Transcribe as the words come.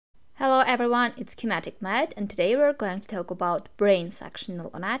everyone, it's Schematic Med, and today we're going to talk about brain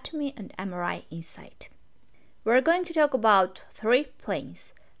sectional anatomy and MRI insight. We're going to talk about three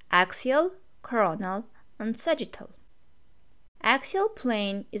planes: axial, coronal, and sagittal. Axial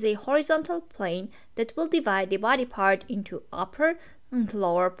plane is a horizontal plane that will divide the body part into upper and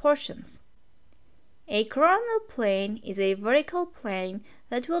lower portions. A coronal plane is a vertical plane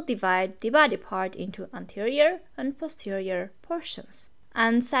that will divide the body part into anterior and posterior portions.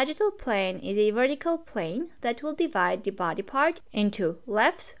 And sagittal plane is a vertical plane that will divide the body part into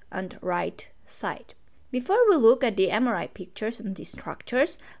left and right side. Before we look at the MRI pictures and the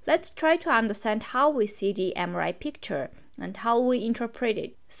structures, let's try to understand how we see the MRI picture and how we interpret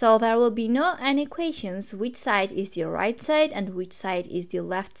it. So there will be no any questions which side is the right side and which side is the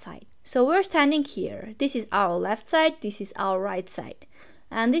left side. So we're standing here. This is our left side, this is our right side.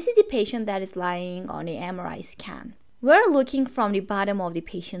 And this is the patient that is lying on the MRI scan. We're looking from the bottom of the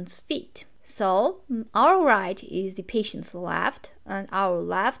patient's feet. So our right is the patient's left and our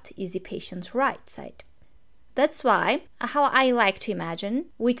left is the patient's right side. That's why how I like to imagine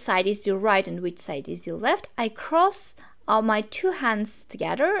which side is the right and which side is the left. I cross my two hands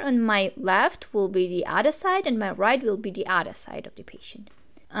together and my left will be the other side and my right will be the other side of the patient.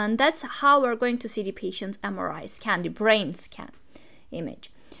 And that's how we're going to see the patient's MRI scan, the brain scan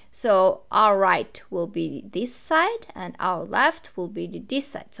image. So our right will be this side and our left will be this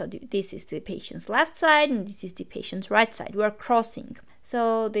side. So this is the patient's left side and this is the patient's right side. We're crossing.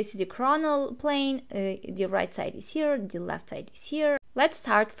 So this is the coronal plane, the right side is here, the left side is here. Let's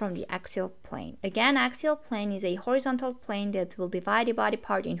start from the axial plane. Again, axial plane is a horizontal plane that will divide the body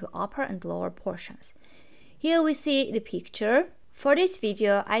part into upper and lower portions. Here we see the picture. For this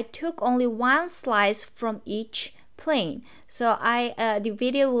video, I took only one slice from each plane, so the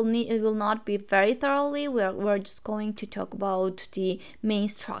video will not be very thoroughly. We're just going to talk about the main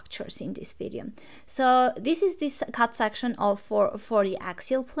structures in this video. So this is this cut section for the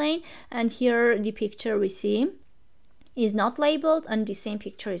axial plane, and here the picture we see is not labeled and the same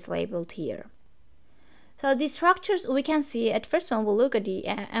picture is labeled here. So the structures we can see at first when we look at the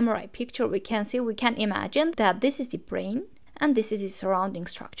MRI picture, we can imagine that this is the brain and this is the surrounding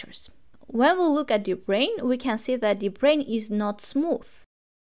structures. When we look at the brain, we can see that the brain is not smooth.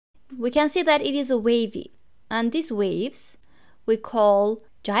 We can see that it is wavy, and these waves we call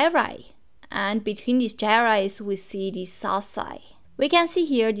gyri, and between these gyri we see the sulci. We can see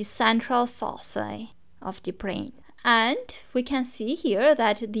here the central sulci of the brain, and we can see here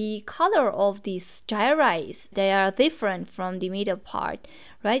that the color of these gyri, they are different from the middle part,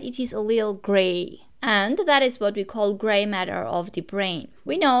 right? It is a little gray. And that is what we call gray matter of the brain.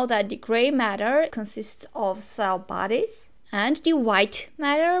 We know that the gray matter consists of cell bodies, and the white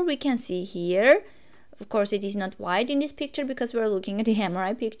matter we can see here. Of course, it is not white in this picture because we're looking at the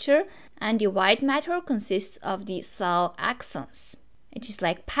MRI picture. And the white matter consists of the cell axons. It is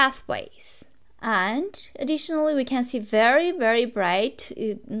like pathways. And additionally, we can see very, very bright,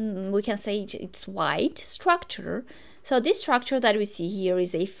 we can say it's white structure. So this structure that we see here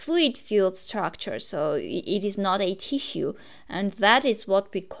is a fluid-filled structure, so it is not a tissue, and that is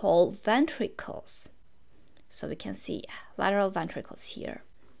what we call ventricles. So we can see lateral ventricles here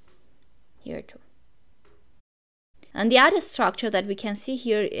too. And the other structure that we can see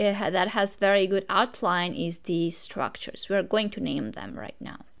here that has very good outline is these structures. We're going to name them right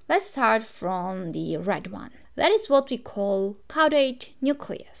now. Let's start from the red one. That is what we call caudate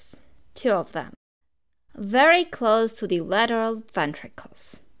nucleus, two of them, very close to the lateral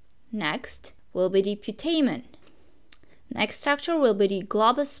ventricles. Next will be the putamen. Next structure will be the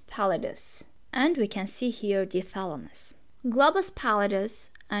globus pallidus. And we can see here the thalamus. Globus pallidus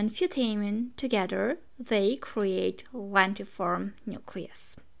and putamen together, they create lentiform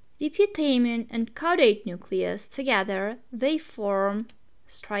nucleus. The putamen and caudate nucleus together, they form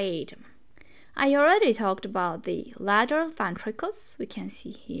striatum. I already talked about the lateral ventricles, we can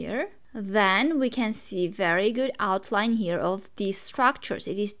see here. Then we can see very good outline here of these structures.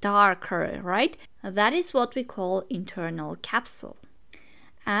 It is darker, right? That is what we call internal capsule.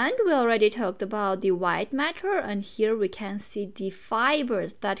 And we already talked about the white matter, and here we can see the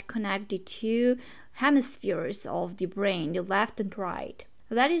fibers that connect the two hemispheres of the brain, the left and right.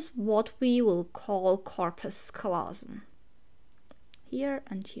 That is what we will call corpus callosum. Here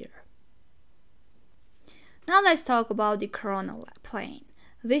and here. Now let's talk about the coronal plane.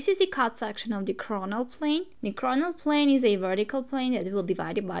 This is the cut section of the coronal plane. The coronal plane is a vertical plane that will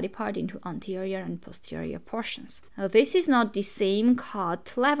divide the body part into anterior and posterior portions. Now, this is not the same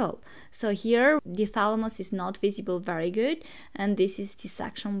cut level. So here the thalamus is not visible very good, and this is the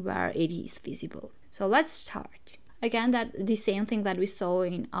section where it is visible. So let's start. Again, that the same thing that we saw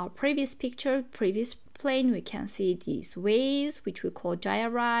in our previous picture, previous plane. We can see these waves, which we call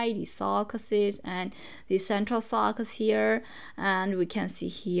gyri, the sulcuses, and the central sulcus here. And we can see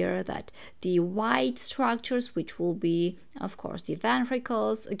here that the white structures, which will be, of course, the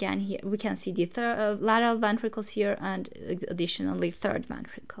ventricles. Again, here we can see the lateral ventricles here, and additionally third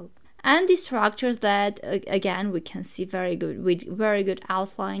ventricle. And the structures that, again, we can see very good, with very good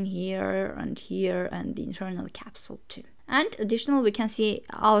outline here, and the internal capsule too. And additionally, we can see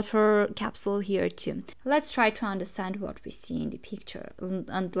outer capsule here too. Let's try to understand what we see in the picture,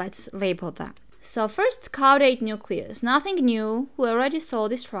 and let's label them. So first, caudate nucleus. Nothing new. We already saw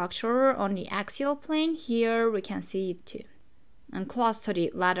the structure on the axial plane. Here we can see it too, and close to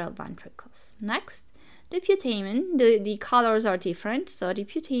the lateral ventricles. Next, the putamen. The colors are different, so the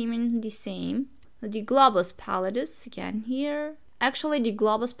putamen the same. The globus pallidus, again here. Actually, the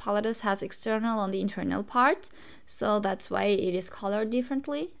globus pallidus has external on the internal part, so that's why it is colored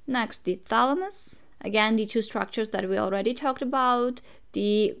differently. Next, the thalamus. Again, the two structures that we already talked about.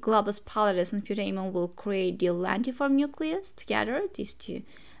 The globus pallidus and putamen will create the lentiform nucleus together, these two.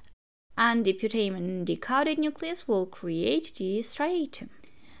 And the putamen, the caudate nucleus, will create the striatum.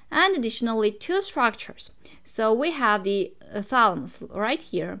 And additionally, two structures. So we have the thalamus right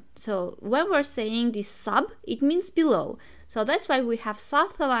here. So when we're saying the sub, it means below. So that's why we have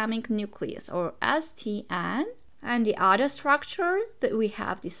subthalamic nucleus, or STN. And the other structure that we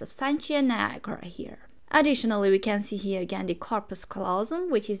have the substantia nigra here. Additionally, we can see here again the corpus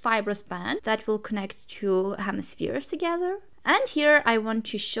callosum, which is fibrous band that will connect two hemispheres together. And here I want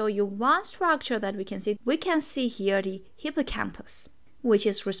to show you one structure that we can see. We can see here the hippocampus, which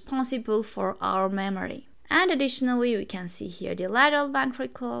is responsible for our memory. And additionally, we can see here the lateral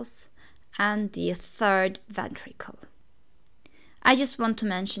ventricles and the third ventricle. I just want to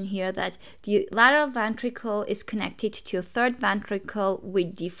mention here that the lateral ventricle is connected to a third ventricle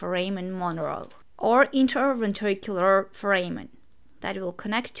with the foramen Monroe, or interventricular foramen, that will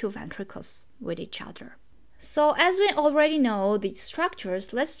connect two ventricles with each other. So as we already know the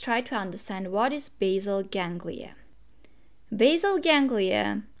structures, let's try to understand what is basal ganglia. Basal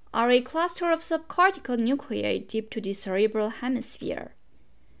ganglia are a cluster of subcortical nuclei deep to the cerebral hemisphere.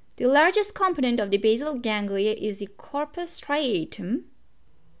 The largest component of the basal ganglia is the corpus striatum,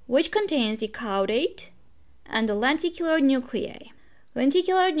 which contains the caudate and the lenticular nuclei.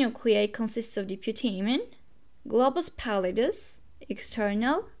 Lenticular nuclei consists of the putamen, globus pallidus,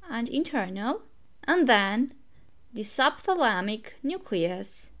 external and internal, and then the subthalamic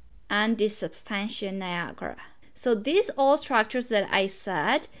nucleus and the substantia nigra. So these all structures that I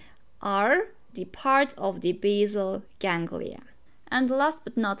said are the parts of the basal ganglia. And last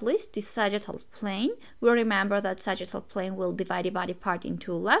but not least, the sagittal plane. We remember that sagittal plane will divide the body part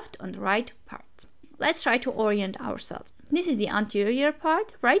into left and right parts. Let's try to orient ourselves. This is the anterior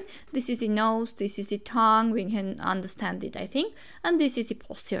part, right? This is the nose, this is the tongue, we can understand it, I think. And this is the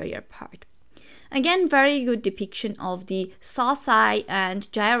posterior part. Again, very good depiction of the sulci and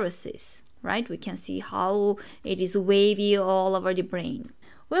gyruses, right? We can see how it is wavy all over the brain.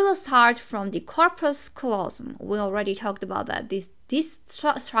 We will start from the corpus callosum. We already talked about that. This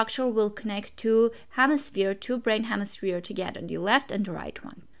structure will connect two brain hemisphere together, the left and the right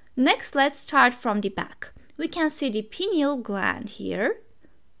one. Next, let's start from the back. We can see the pineal gland here.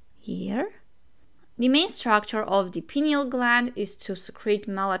 The main structure of the pineal gland is to secrete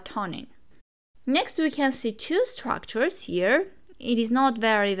melatonin. Next, we can see two structures here. It is not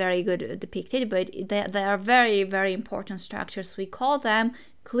very good depicted, but they are very important structures. We call them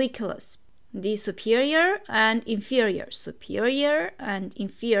colliculus, the superior and inferior.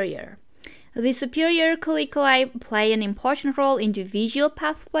 The superior colliculi play an important role in the visual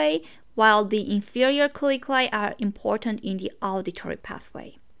pathway, while the inferior colliculi are important in the auditory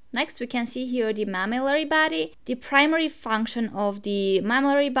pathway. Next, we can see here the mammillary body. The primary function of the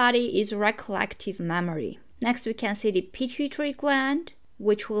mammillary body is recollective memory. Next, we can see the pituitary gland,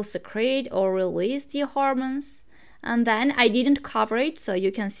 which will secrete or release the hormones. And then I didn't cover it, so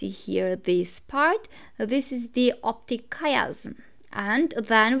you can see here this part. This is the optic chiasm. And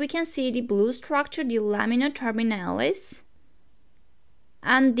then we can see the blue structure, the lamina terminalis,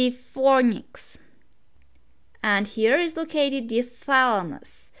 and the fornix. And here is located the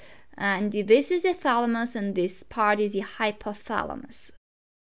thalamus. And this is the thalamus, and this part is the hypothalamus.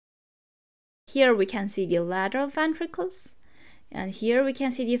 Here we can see the lateral ventricles, and here we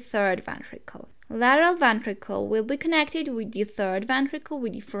can see the third ventricle. Lateral ventricle will be connected with the third ventricle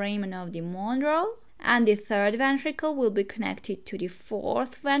with the foramen of the Monroe, and the third ventricle will be connected to the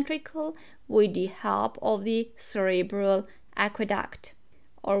fourth ventricle with the help of the cerebral aqueduct,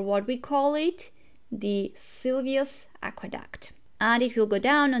 or what we call it, the sylvius aqueduct. And it will go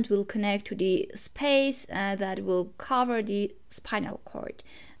down and will connect to the space that will cover the spinal cord.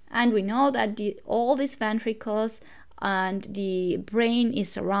 And we know that all these ventricles and the brain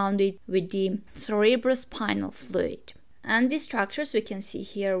is surrounded with the cerebrospinal fluid. And these structures we can see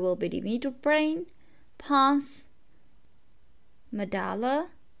here will be the midbrain, pons, medulla,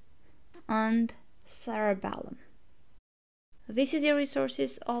 and cerebellum. This is the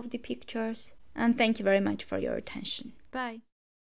resources of the pictures, and thank you very much for your attention. Bye.